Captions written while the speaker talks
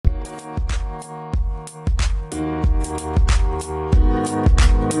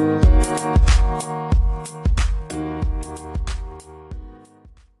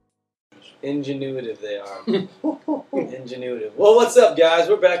Ingenuitive they are. Ingenuitive. Well, what's up, guys?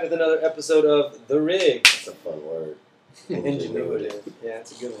 We're back with another episode of The Rig. That's a fun word. Ingenuitive. Yeah,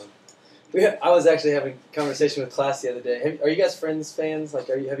 it's a good one. I was actually having a conversation with class the other day. Are you guys Friends fans? Like,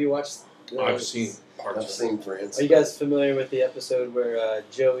 have you watched? I've seen parts I've of it. seen Friends. Are you guys familiar with the episode where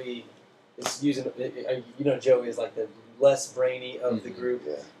Joey is using? Joey is like the less brainy of the group,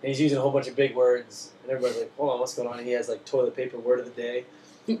 Yeah. and he's using a whole bunch of big words, and everybody's like, "Hold on, what's going on?" And he has like toilet paper word of the day.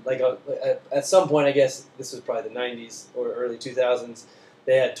 Like at some point, I guess this was probably the '90s or early 2000s.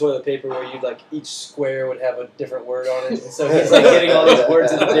 They had toilet paper where you'd like each square would have a different word on it, and so he's like getting all these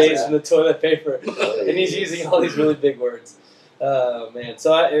words of the days from the toilet paper, and he's using all these really big words. Oh man!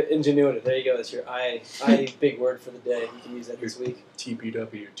 So Ingenuitive. There you go. That's your I big word for the day. You can use that this week.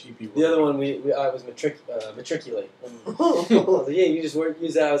 TPW, TP word. The other one I was matriculate. And I was like, yeah, you just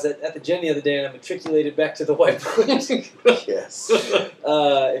use that. I was at the gym the other day and I matriculated back to the whiteboard. Yes.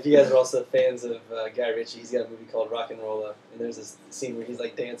 If you guys are also fans of Guy Ritchie, he's got a movie called Rock and Rolla, and there's this scene where he's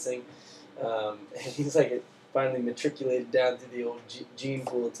like dancing, and he's like finally matriculated down through the old gene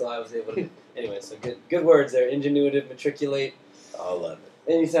pool until I was able to. Anyway, so good words there. Ingenuitive, matriculate. I love it.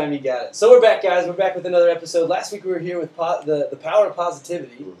 Anytime you got it. So we're back, guys. We're back with another episode. Last week we were here with the power of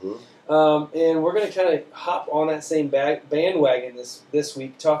positivity, and we're going to kind of hop on that same bandwagon this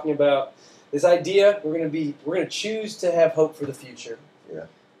week, talking about this idea. We're going to choose to have hope for the future. Yeah.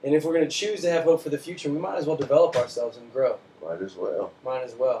 And if we're going to choose to have hope for the future, we might as well develop ourselves and grow. Might as well. Might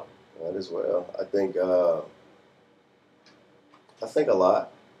as well. I think a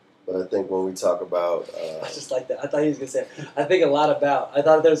lot. But I think when we talk about... I just like that. I thought he was going to say, I think a lot about. I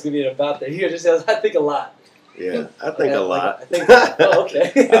thought there was going to be an about there. He just says, I think a lot. Yeah, I think a lot. I think, oh,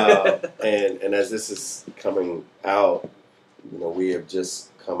 okay. And as this is coming out, we have just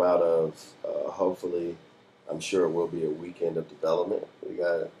come out of, hopefully, I'm sure it will be a weekend of development. We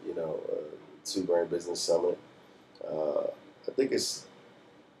got, a 2 Brain Business Summit. I think it's,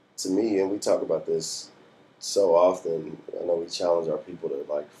 to me, and we talk about this so often, I know we challenge our people to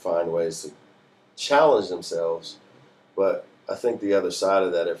find ways to challenge themselves, but I think the other side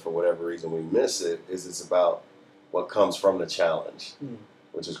of that, if for whatever reason we miss it, is it's about what comes from the challenge,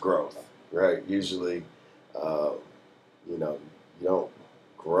 which is growth, right? Usually, you don't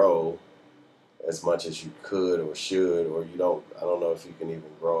grow as much as you could or should, or I don't know if you can even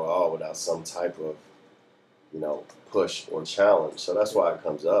grow at all without some type of, push or challenge. So that's why it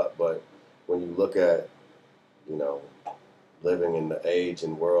comes up. But when you look at, living in the age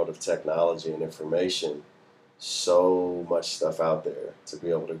and world of technology and information, so much stuff out there to be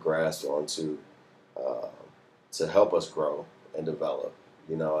able to grasp onto to help us grow and develop.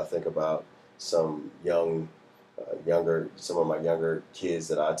 I think about some some of my younger kids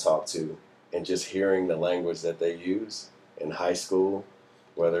that I talk to, and just hearing the language that they use in high school,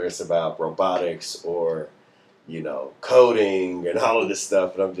 whether it's about robotics or, coding and all of this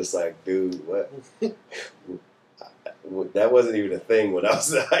stuff. And I'm just like, dude, what? That wasn't even a thing when I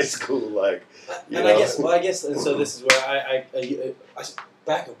was in high school. I guess, and so this is where I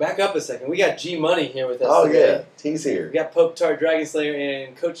back up a second. We got G Money here with us. Oh today. yeah, he's here. We got Pope Tart, Dragon Slayer,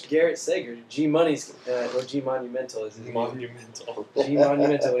 and Coach Garrett Sager. G Money's or G Monumental is it? Monumental. G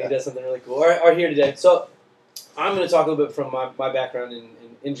Monumental when he does something really cool. Are here today. So I'm going to talk a little bit from my background in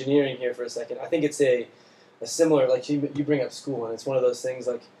engineering here for a second. I think it's a similar, like you bring up school, and it's one of those things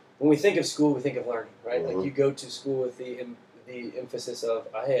like. When we think of school, we think of learning, right? Mm-hmm. Like you go to school with the emphasis of,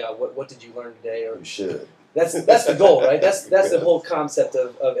 hey, what did you learn today? Or you should. That's the goal, right? That's the whole concept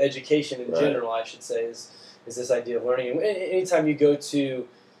of education in right. general. I should say is this idea of learning. And anytime you go to,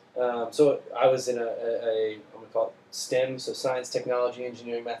 so I was in I'm going to call it STEM, so science, technology,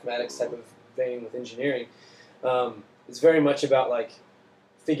 engineering, mathematics type of vein with engineering. It's very much about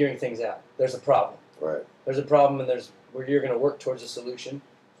figuring things out. There's a problem. Right. There's a problem, and there's where you're going to work towards a solution.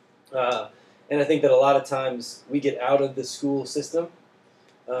 And I think that a lot of times we get out of the school system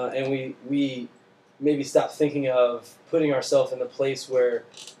and we maybe stop thinking of putting ourselves in the place where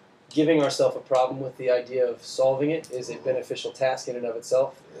giving ourselves a problem with the idea of solving it is a beneficial task in and of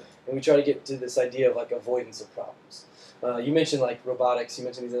itself. Yeah. And we try to get to this idea of avoidance of problems. You mentioned robotics, you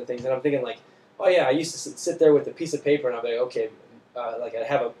mentioned these other things, and I'm thinking oh yeah, I used to sit there with a piece of paper and I'd be like, okay, I'd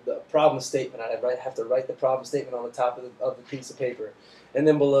have a problem statement. I'd have to write the problem statement on the top of the piece of paper. And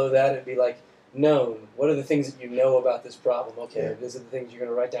then below that, it'd be known. What are the things that you know about this problem? Okay, yeah. These are the things you're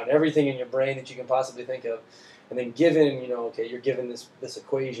going to write down. Everything in your brain that you can possibly think of. And then given, okay, you're given this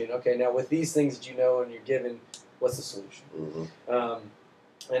equation. Okay, now with these things that you know and you're given, what's the solution? Mm-hmm.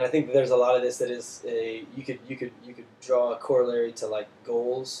 And I think that there's a lot of this that is you could draw a corollary to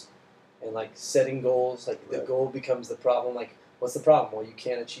goals and setting goals. The right. goal becomes the problem. What's the problem? Well, you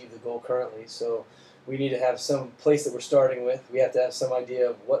can't achieve the goal currently, so we need to have some place that we're starting with. We have to have some idea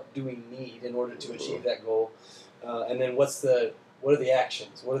of what do we need in order to achieve that goal, and then what are the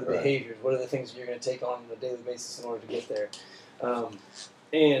actions? What are the Right. behaviors? What are the things you're going to take on a daily basis in order to get there?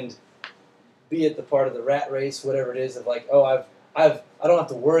 And be it the part of the rat race, whatever it is, of like, oh, I don't have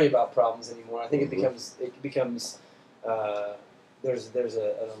to worry about problems anymore. I think it becomes there's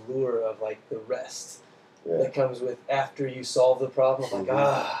an allure of like the rest Yeah. that comes with after you solve the problem. Like,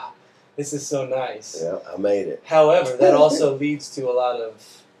 this is so nice. Yeah, I made it. However, that also leads to a lot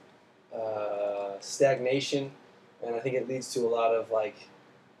of stagnation, and I think it leads to a lot of like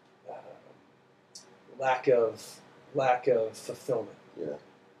lack of fulfillment. Yeah.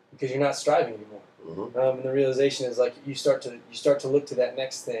 Because you're not striving anymore. Mm-hmm. And the realization is like you start to look to that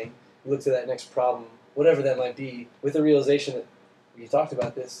next thing, you look to that next problem, whatever that might be, with the realization that we talked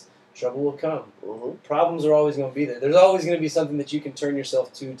about this. Trouble will come. Mm-hmm. Problems are always going to be there. There's always going to be something that you can turn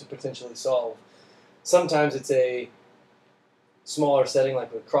yourself to potentially solve. Sometimes it's a smaller setting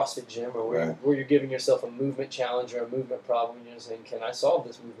like a CrossFit gym or where you're giving yourself a movement challenge or a movement problem and you're saying, can I solve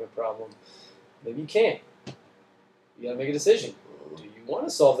this movement problem? Maybe you can't. You got to make a decision. Do you want to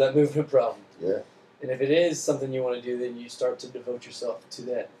solve that movement problem? Yeah. And if it is something you want to do, then you start to devote yourself to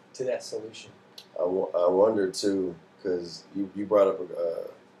that solution. I wonder too, because you brought up a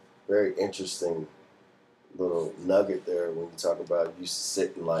very interesting little nugget there when you talk about you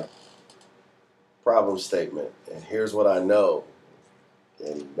sitting like problem statement and here's what I know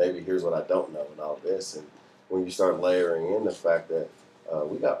and maybe here's what I don't know and all this, and when you start layering in the fact that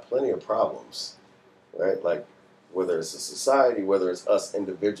we got plenty of problems, right? Like whether it's a society, whether it's us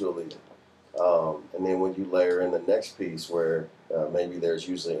individually, and then when you layer in the next piece where maybe there's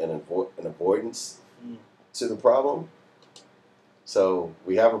usually an avoidance to the problem. So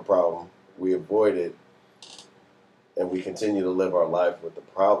we have a problem, we avoid it, and we continue to live our life with the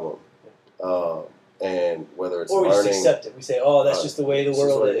problem. And whether it's or we learning, just accept it. We say, "Oh, that's just the way the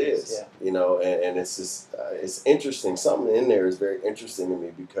world is." Yeah. You know, and it's just it's interesting. Something in there is very interesting to me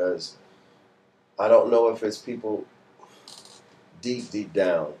because I don't know if it's people deep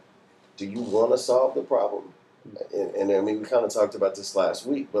down. Do you want to solve the problem? And I mean, we kind of talked about this last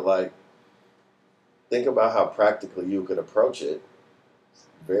week, but like, think about how practically you could approach it.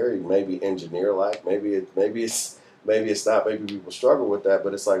 Very maybe engineer-like. Maybe it's not. Maybe people struggle with that,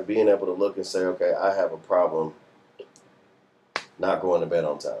 but it's like being able to look and say, okay, I have a problem not going to bed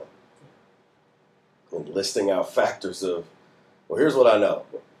on time. And listing out factors of, well, here's what I know.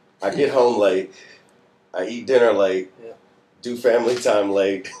 I get home late. I eat dinner late. Yeah. Do family time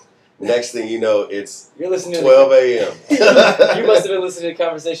late. Next thing you know, it's You're listening to 12 a.m. You must have been listening to a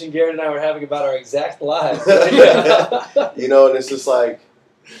conversation Garrett and I were having about our exact lives. You know, and it's just like,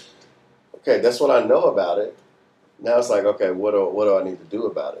 okay, that's what I know about it. Now it's like, okay, what do I need to do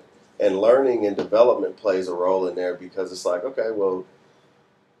about it? And learning and development plays a role in there because it's like, okay, well,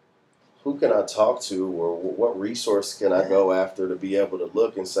 who can I talk to or what resource can I go after to be able to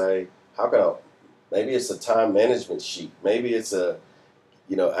look and say, how can I, maybe it's a time management sheet. Maybe it's a,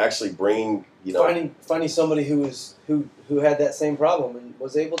 actually bring, finding somebody who had that same problem and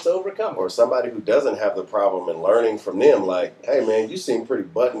was able to overcome it. Or somebody who doesn't have the problem and learning from them, like, hey man, you seem pretty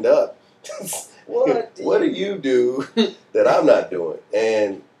buttoned up. What do you do that I'm not doing?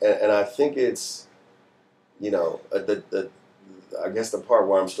 And I think it's, I guess the part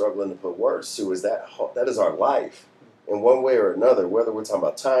where I'm struggling to put words to is that is our life in one way or another, whether we're talking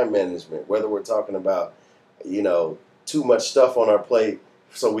about time management, whether we're talking about, too much stuff on our plate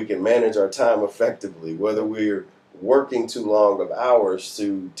so we can manage our time effectively, whether we're working too long of hours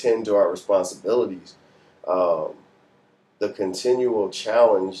to tend to our responsibilities. The continual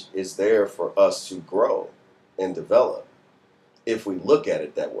challenge is there for us to grow and develop if we look at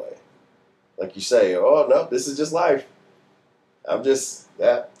it that way. Like you say, oh, no, this is just life. I'm just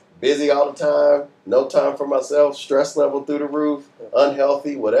that busy all the time, no time for myself, stress level through the roof,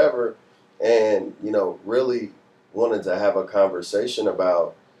 unhealthy, whatever. And, really wanted to have a conversation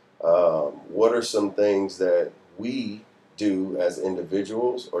about what are some things that we do as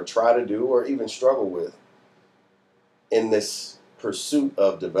individuals or try to do or even struggle with in this pursuit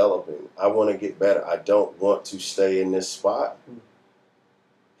of developing. I want to get better. I don't want to stay in this spot.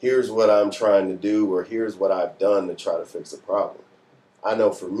 Here's what I'm trying to do, or here's what I've done to try to fix the problem. I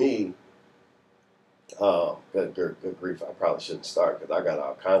know for me, good grief, I probably shouldn't start because I got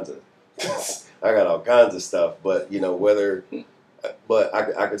all kinds of stuff. But but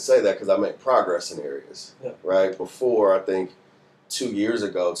I could say that because I make progress in areas, right? Before, I think 2.5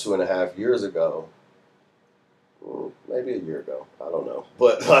 years ago, maybe a year ago, I don't know.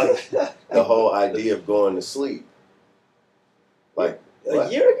 But like the whole idea of going to sleep What?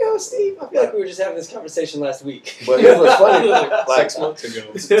 A year ago, Steve? I feel like we were just having this conversation last week. But here's what's funny. Like, 6 months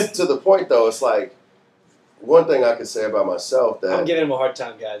ago. to the point, though, it's like one thing I could say about myself that I'm giving him a hard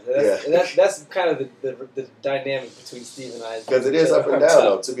time, guys. That's kind of the dynamic between Steve and I. because it is up and down,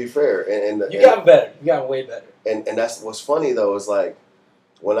 though. To be fair, and You got him better. You got him way better. and that's what's funny though is like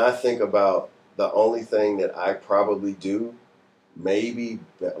when I think about the only thing that I probably do, maybe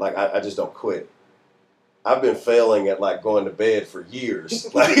like I just don't quit. I've been failing at like going to bed for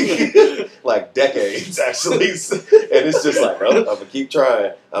years, like decades actually, and it's just like, bro, I'm gonna keep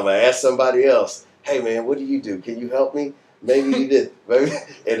trying. I'm gonna ask somebody else. Hey man, what do you do? Can you help me? Maybe you did, maybe,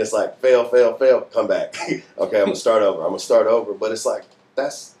 and it's like fail, come back. Okay, I'm gonna start over. But it's like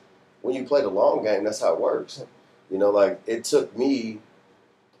that's when you play the long game. That's how it works. You know, like it took me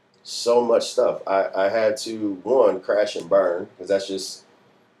so much stuff. I had to one crash and burn because that's just.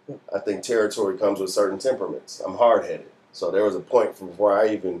 I think territory comes with certain temperaments. I'm hard-headed. So there was a point from before I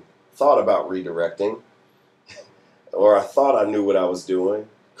even thought about redirecting or I thought I knew what I was doing,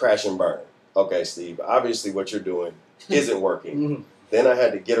 crash and burn. Okay, Steve, obviously what you're doing isn't working. Mm-hmm. Then I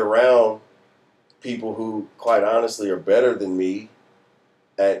had to get around people who, quite honestly, are better than me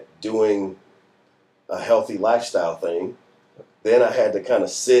at doing a healthy lifestyle thing. Then I had to kind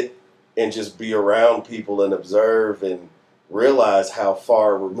of sit and just be around people and observe and realize how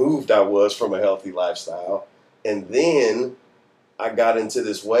far removed I was from a healthy lifestyle. And then I got into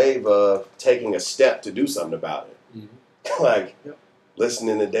this wave of taking a step to do something about it. Mm-hmm. Like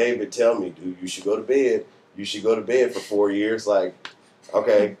listening to David tell me, dude, you should go to bed. You should go to bed for 4 years. Like,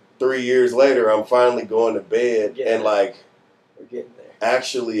 okay, 3 years later, I'm finally going to bed. And like, we're getting there.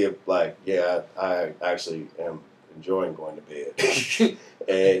 Actually, like, yeah, I actually am enjoying going to bed.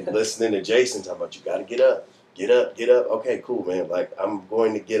 And listening to Jason talking about, you got to get up. Get up. Okay, cool, man. Like, I'm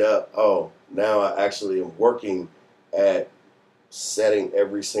going to get up. Oh, now I actually am working at setting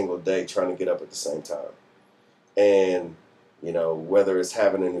every single day, trying to get up at the same time. And, you know, whether it's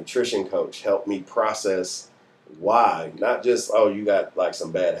having a nutrition coach help me process why, not just, oh, you got like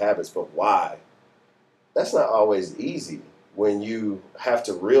some bad habits, but why. That's not always easy when you have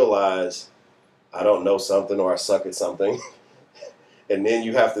to realize I don't know something or I suck at something. And then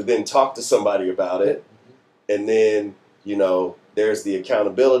you have to then talk to somebody about it. And then, you know, there's the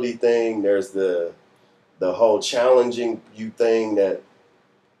accountability thing. There's the whole challenging you thing that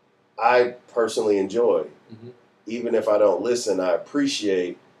I personally enjoy. Mm-hmm. Even if I don't listen, I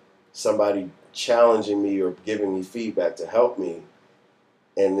appreciate somebody challenging me or giving me feedback to help me.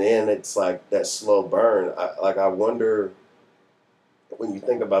 And then it's like that slow burn. I wonder when you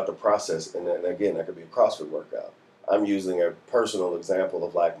think about the process, and then again, that could be a CrossFit workout. I'm using a personal example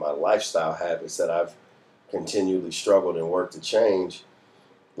of like my lifestyle habits that I've continually struggled and worked to change.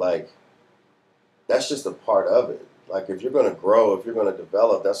 Like, that's just a part of it. Like, if you're going to grow, if you're going to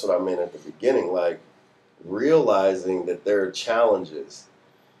develop, that's what I meant at the beginning. Like, realizing that there are challenges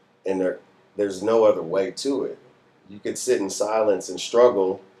and there's no other way to it. You could sit in silence and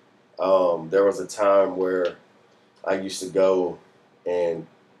struggle. There was a time where I used to go and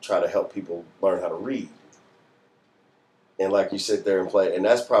try to help people learn how to read. And like you sit there and play, and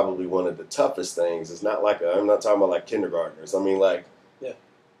that's probably one of the toughest things. It's not like I'm not talking about like kindergartners. I mean like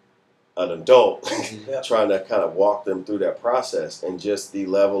an adult trying to kind of walk them through that process, and just the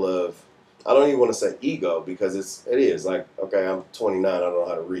level of, I don't even want to say ego because it is like, okay, I'm 29, I don't know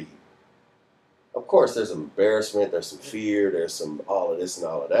how to read. Of course, there's embarrassment, there's some fear, there's some all of this and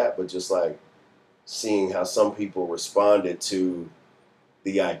all of that, but just like seeing how some people responded to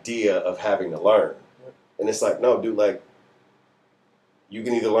the idea of having to learn. And it's like, no, dude, like, you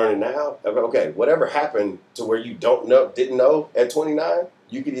can either learn it now. Okay, whatever happened to where you didn't know at 29,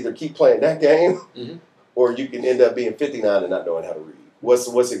 you could either keep playing that game, mm-hmm. or you can end up being 59 and not knowing how to read. What's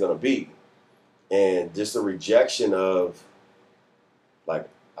it going to be? And just the rejection of, like,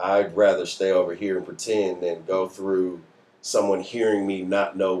 I'd rather stay over here and pretend than go through someone hearing me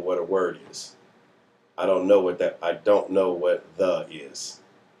not know what a word is. I don't know what the is.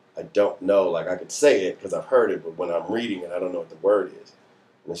 I don't know, like I could say it because I've heard it, but when I'm reading it, I don't know what the word is.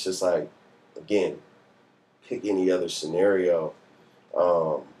 And it's just like, again, pick any other scenario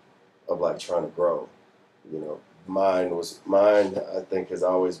of like trying to grow. You know, mine, I think, has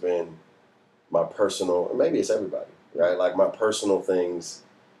always been my personal, or maybe it's everybody, right? Like my personal things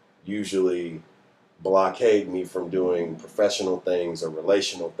usually blockade me from doing professional things or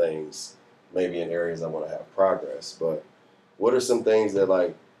relational things, maybe in areas I want to have progress. But what are some things that,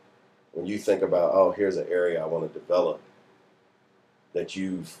 like, when you think about, oh, here's an area I want to develop, that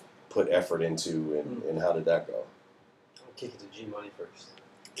you've put effort into, and how did that go? I'll kick it to G Money first.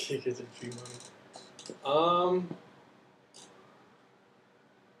 Kick it to G Money.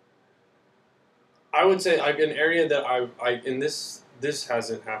 I would say like an area that I in this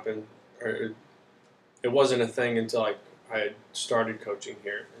hasn't happened, or it wasn't a thing until I had started coaching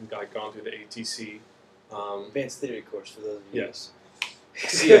here and like gone through the ATC. Advanced theory course for those of you. Yes,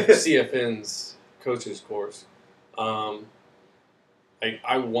 CFN's coaches course. Like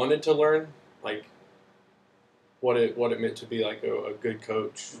I wanted to learn like what it meant to be like a good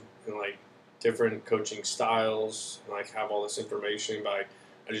coach and like different coaching styles and like have all this information, but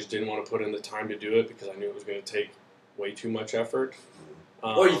I just didn't want to put in the time to do it because I knew it was going to take way too much effort.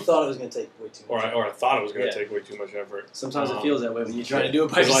 Or you thought it was going to take way too much. Or I thought it was going to Yeah. take way too much effort. Sometimes it feels that way when you're trying to do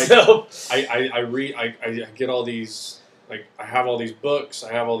it by Like, yourself. I get all these, like, I have all these books,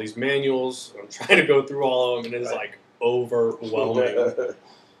 I have all these manuals, and I'm trying to go through all of them, and it's, like, overwhelming.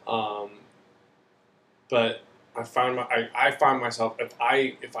 But I find myself, if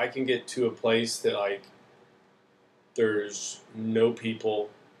I can get to a place that, like, there's no people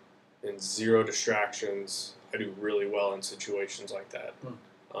and zero distractions, I do really well in situations like that.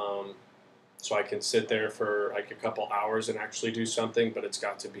 So I can sit there for like a couple hours and actually do something, but it's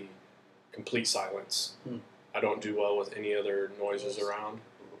got to be complete silence. I don't do well with any other noises around.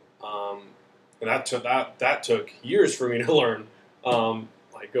 And that took years for me to learn.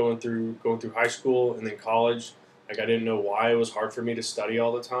 Like going through high school and then college, like I didn't know why it was hard for me to study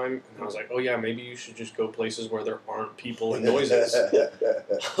all the time. And I was like, oh yeah, maybe you should just go places where there aren't people and noises.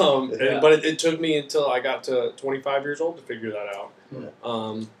 But it took me until I got to 25 years old to figure that out.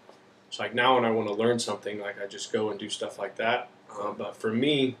 So like now when I want to learn something, like I just go and do stuff like that. But for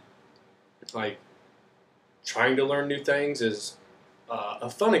me, like trying to learn new things is a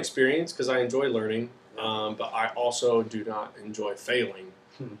fun experience because I enjoy learning. But I also do not enjoy failing.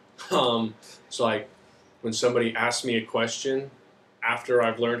 So like when somebody asks me a question after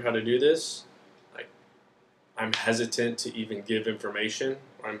I've learned how to do this, like I'm hesitant to even give information.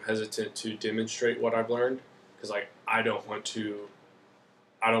 I'm hesitant to demonstrate what I've learned because like I don't want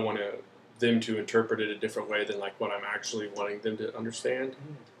them to interpret it a different way than like what I'm actually wanting them to understand.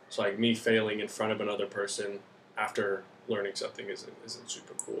 So like me failing in front of another person after learning something isn't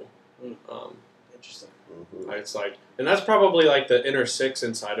super cool. Interesting. It's like, and that's probably like the inner six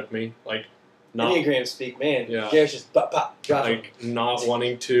inside of me, like not Enneagram speak, man. Yeah. Garrett's just pop, drop it. like not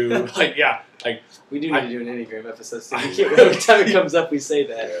wanting to like We do need to do an Enneagram episode. So every time it comes up, we say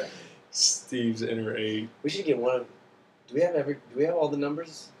that. Steve's inner eight. We should get one of. Do we have all the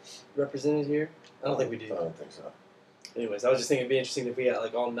numbers represented here? I don't think we I do. don't think so. Anyways, I was just thinking it'd be interesting if we had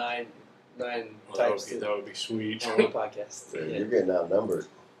like all nine types That would be sweet. on one podcast. Yeah, Yeah. You're getting outnumbered.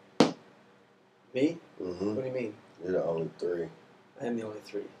 Me? Mm-hmm. What do you mean? You're the only three. I am the only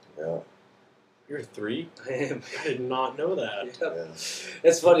three. Yeah. You're a 3? I am. I did not know that. Yep. Yeah.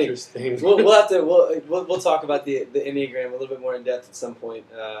 It's funny. Interesting. We'll have to we'll talk about the Enneagram a little bit more in depth at some point.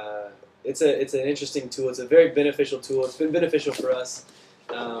 It's an interesting tool. It's a very beneficial tool. It's been beneficial for us.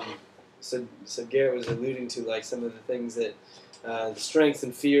 So Garrett was alluding to like some of the things that the strengths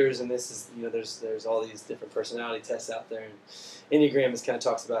and fears, and this is there's all these different personality tests out there. And Enneagram just kind of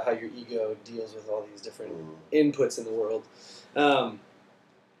talks about how your ego deals with all these different inputs in the world.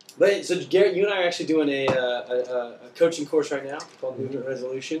 But so Garrett, you and I are actually doing a coaching course right now called Movement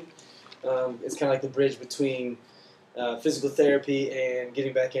Resolution. It's kind of like the bridge between physical therapy and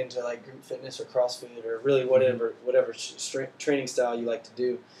getting back into like group fitness or CrossFit or really whatever training style you like to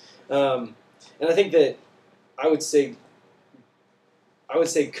do. And I think that I would say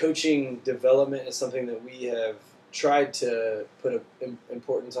coaching development is something that we have tried to put an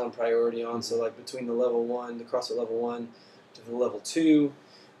importance on, priority on. So like between the level 1, the CrossFit level 1 to the level 2,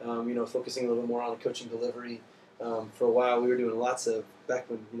 focusing a little bit more on coaching delivery. For a while we were doing lots of, back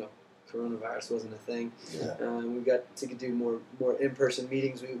when coronavirus wasn't a thing. Yeah. We got to do more in-person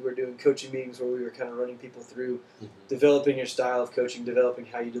meetings. We were doing coaching meetings where we were kind of running people through developing your style of coaching, developing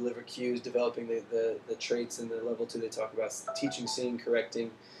how you deliver cues, developing the traits in the level 2 they talk about, teaching, seeing,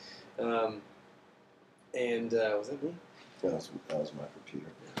 correcting. Was that me? That was my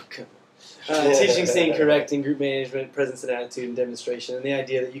computer. Come on. Teaching, seeing, correcting, group management, presence and attitude, and demonstration. And the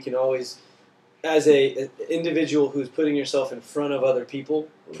idea that you can always, as an individual who's putting yourself in front of other people,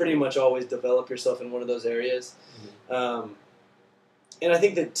 pretty much always develop yourself in one of those areas. And I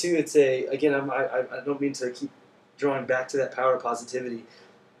think that too, it's I don't mean to keep drawing back to that power of positivity,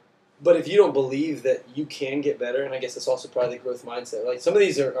 but if you don't believe that you can get better, and I guess that's also probably the growth mindset. Like some of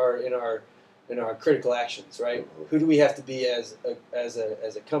these are in our critical actions, right? Who do we have to be as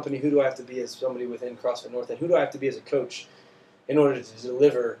a company? Who do I have to be as somebody within CrossFit North End? Who do I have to be as a coach in order to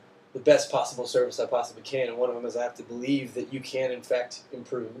deliver the best possible service I possibly can? And one of them is I have to believe that you can, in fact,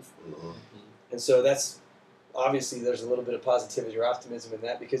 improve. And so that's obviously there's a little bit of positivity or optimism in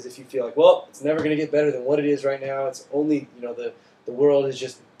that, because if you feel like, well, it's never going to get better than what it is right now, it's only, the world is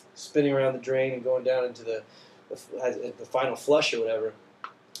just spinning around the drain and going down into the final flush or whatever,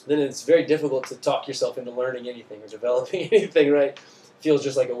 then it's very difficult to talk yourself into learning anything or developing anything, right? It feels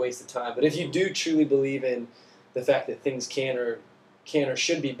just like a waste of time. But if you do truly believe in the fact that things can or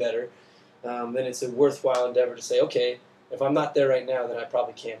should be better, then it's a worthwhile endeavor to say, okay, if I'm not there right now, then I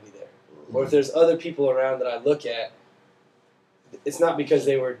probably can be there. Or if there's other people around that I look at, it's not because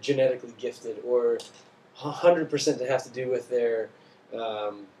they were genetically gifted or 100% to have to do with their,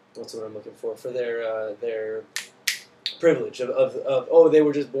 what's the word I'm looking for their privilege of oh, they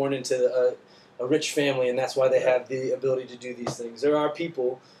were just born into a rich family and that's why they have the ability to do these things. There are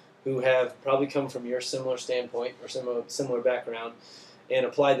people who have probably come from your similar standpoint or similar background and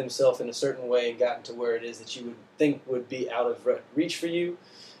applied themselves in a certain way and gotten to where it is that you would think would be out of reach for you.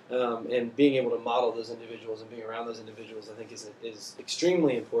 And being able to model those individuals and being around those individuals, I think, is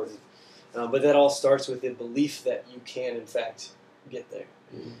extremely important. But that all starts with the belief that you can, in fact, get there.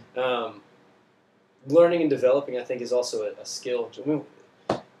 Mm-hmm. Learning and developing, I think, is also a skill.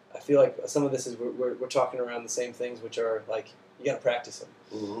 I feel like some of this is we're talking around the same things, which are like you got to practice them.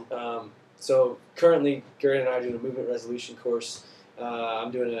 Mm-hmm. So currently, Gary and I are doing a movement resolution course.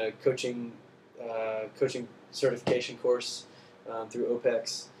 I'm doing a coaching certification course through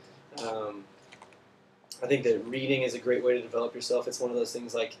OPEX. I think that reading is a great way to develop yourself. It's one of those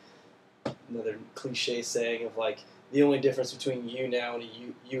things, like another cliche saying of like the only difference between you now and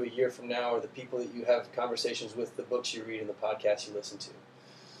you a year from now are the people that you have conversations with, the books you read, and the podcasts you listen to.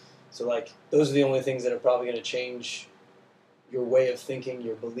 So like those are the only things that are probably going to change your way of thinking,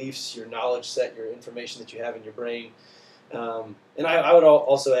 your beliefs, your knowledge set, your information that you have in your brain. And I would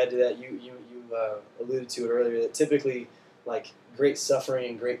also add to that, you alluded to it earlier, that typically like great suffering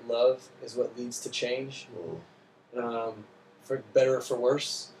and great love is what leads to change, for better or for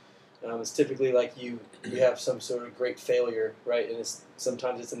worse. It's typically like you have some sort of great failure, right? And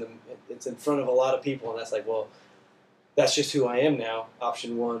sometimes it's in front of a lot of people, and that's like, well, that's just who I am now,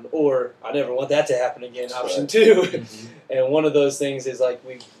 option one, or I never want that to happen again, option two. Mm-hmm. And one of those things is like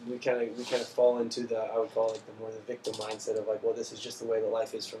we kind of fall into I would call it the more the victim mindset of like, well, this is just the way that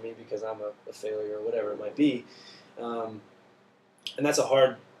life is for me because I'm a failure or whatever it might be. And that's a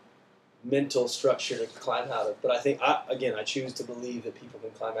hard mental structure to climb out of. But I think, I choose to believe that people can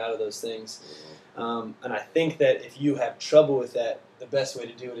climb out of those things. And I think that if you have trouble with that, the best way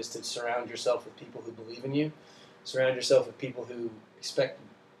to do it is to surround yourself with people who believe in you. Surround yourself with people who expect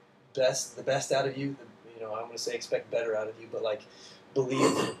the best out of you. I'm going to say expect better out of you, but like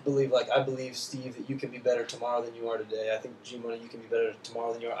believe like I believe, Steve, that you can be better tomorrow than you are today. I think, G-Money, you can be better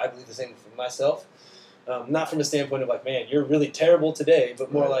tomorrow than you are. I believe the same for myself. Not from the standpoint of like, man, you're really terrible today,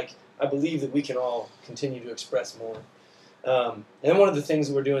 but more like I believe that we can all continue to express more. And one of the things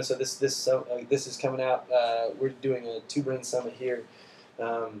we're doing, so this is coming out. We're doing a Two Brain Summit here.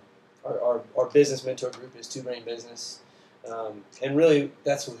 Our business mentor group is Two Brain Business, and really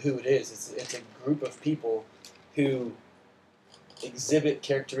that's who it is. It's a group of people who exhibit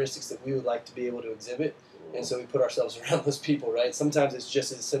characteristics that we would like to be able to exhibit, and so we put ourselves around those people. Right? Sometimes it's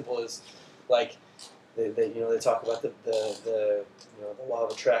just as simple as like. They talk about the law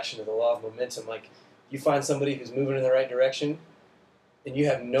of attraction or the law of momentum. Like, you find somebody who's moving in the right direction, and you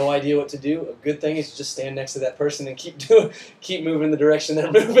have no idea what to do. A good thing is to just stand next to that person and keep moving in the direction they're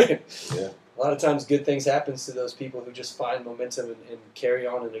moving. Yeah. A lot of times, good things happen to those people who just find momentum and carry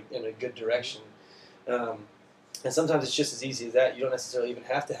on in a good direction. And sometimes it's just as easy as that. You don't necessarily even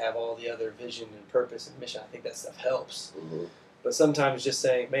have to have all the other vision and purpose and mission. I think that stuff helps. Mm-hmm. But sometimes just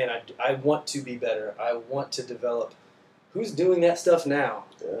saying, man, I want to be better. I want to develop. Who's doing that stuff now?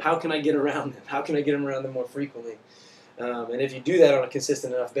 Yeah. How can I get around them? How can I get them around them more frequently? And if you do that on a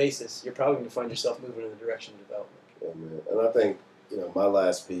consistent enough basis, you're probably going to find yourself moving in the direction of development. Yeah, man. And I think, my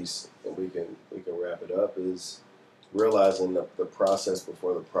last piece, and we can wrap it up, is realizing the process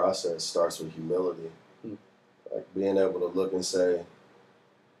before the process starts with humility. Like being able to look and say,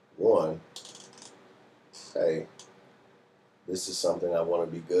 one, hey, this is something I want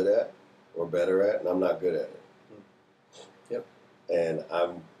to be good at or better at, and I'm not good at it. Yep. And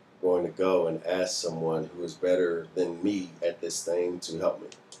I'm going to go and ask someone who is better than me at this thing to help me.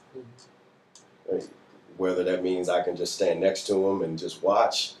 Mm-hmm. Whether that means I can just stand next to them and just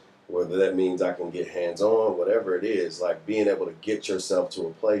watch, whether that means I can get hands-on, whatever it is, like being able to get yourself to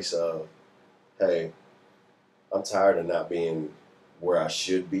a place of, hey, I'm tired of not being where I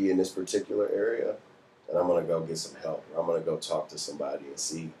should be in this particular area. And I'm going to go get some help. I'm going to go talk to somebody and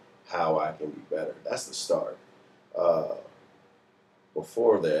see how I can be better. That's the start.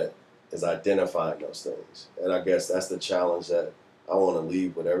 Before that, is identifying those things. And I guess that's the challenge that I want to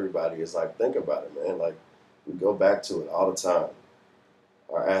leave with everybody is like, think about it, man. Like, we go back to it all the time.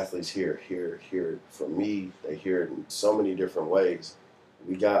 Our athletes hear it from me. They hear it in so many different ways.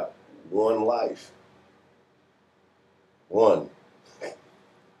 We got one life. One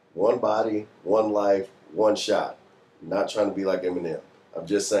body, one life, one shot. I'm not trying to be like Eminem. I'm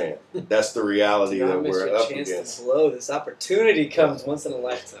just saying. That's the reality Do not that miss we're your up chance against. to blow. This opportunity comes once in a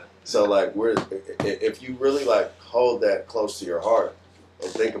lifetime. So like if you really like hold that close to your heart and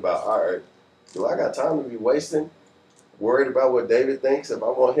think about, all right, do I got time to be wasting worried about what David thinks if I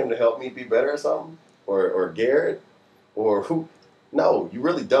want him to help me be better at something? Or Garrett? Or who? No, you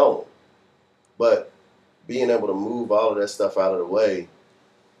really don't. But being able to move all of that stuff out of the way,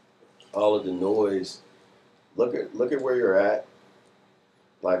 all of the noise, look at where you're at.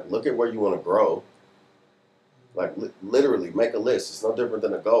 Like, look at where you want to grow. Like, literally, make a list. It's no different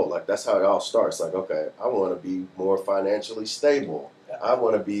than a goal. Like, that's how it all starts. Like, okay, I want to be more financially stable. I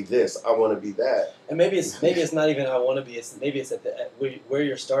want to be this. I want to be that. And maybe it's not even I want to be. Maybe it's at where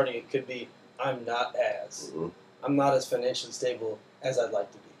you're starting. It could be I'm not as financially stable as I'd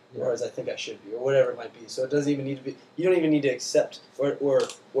like to be, or as I think I should be, or whatever it might be. So it doesn't even need to be. You don't even need to accept or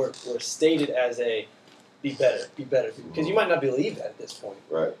state it as a be better, because you might not believe that at this point.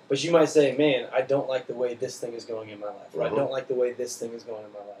 Right. But you might say, man, I don't like the way this thing is going in my life, or I don't like the way this thing is going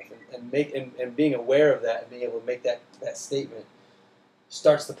in my life, and being aware of that and being able to make that statement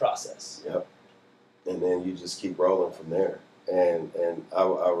starts the process. Yep. And then you just keep rolling from there. And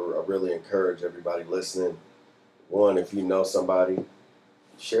I really encourage everybody listening. One, if you know somebody,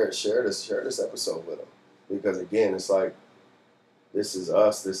 share this episode with them, because again, it's like, this is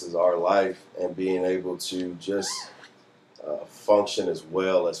us, this is our life, and being able to just function as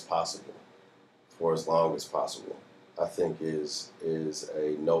well as possible for as long as possible, I think is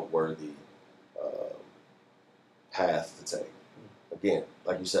a noteworthy path to take. Again,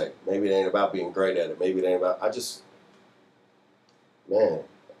 like you say, maybe it ain't about being great at it. Maybe it ain't about, as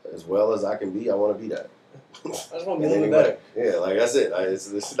well as I can be, I want to be that. I just want to be a little bit better. Yeah, like that's it. This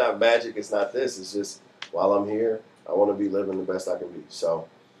is not magic. It's not this. It's just while I'm here, I want to be living the best I can be. So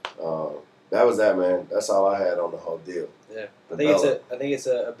that was that, man. That's all I had on the whole deal. Yeah, I think it's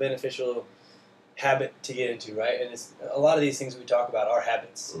a beneficial habit to get into, right? And it's a lot of these things we talk about are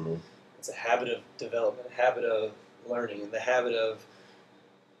habits. Mm-hmm. It's a habit of development, a habit of learning, and the habit of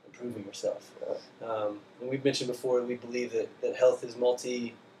improving yourself. And we've mentioned before, we believe that health is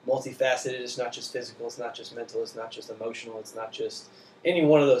multifaceted. It's not just physical. It's not just mental. It's not just emotional. It's not just any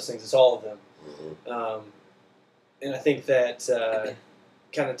one of those things. It's all of them. Mm-hmm. And I think that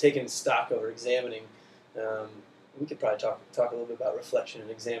kind of taking stock over examining, we could probably talk a little bit about reflection and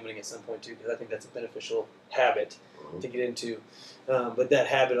examining at some point too, because I think that's a beneficial habit to get into. But that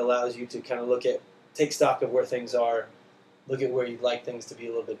habit allows you to kind of take stock of where things are, look at where you'd like things to be a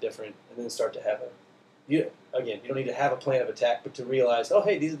little bit different, and then start to have you don't need to have a plan of attack, but to realize, oh,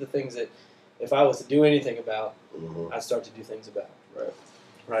 hey, these are the things that if I was to do anything about, I'd start to do things about.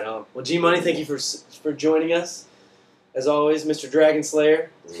 Right on. Well, G Money, thank you for joining us. As always, Mr. Dragon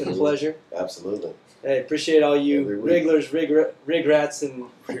Slayer, it's been a pleasure. Absolutely. Hey, appreciate all you wrigglers, rigrats, and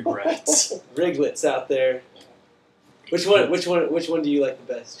riglets out there. Which one do you like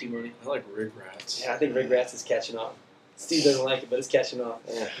the best, G Money? I like rig rats. Yeah, I think rigrats is catching on. Steve doesn't like it, but it's catching on.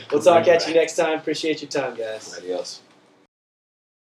 We'll talk at you next time. Appreciate your time, guys. Adios.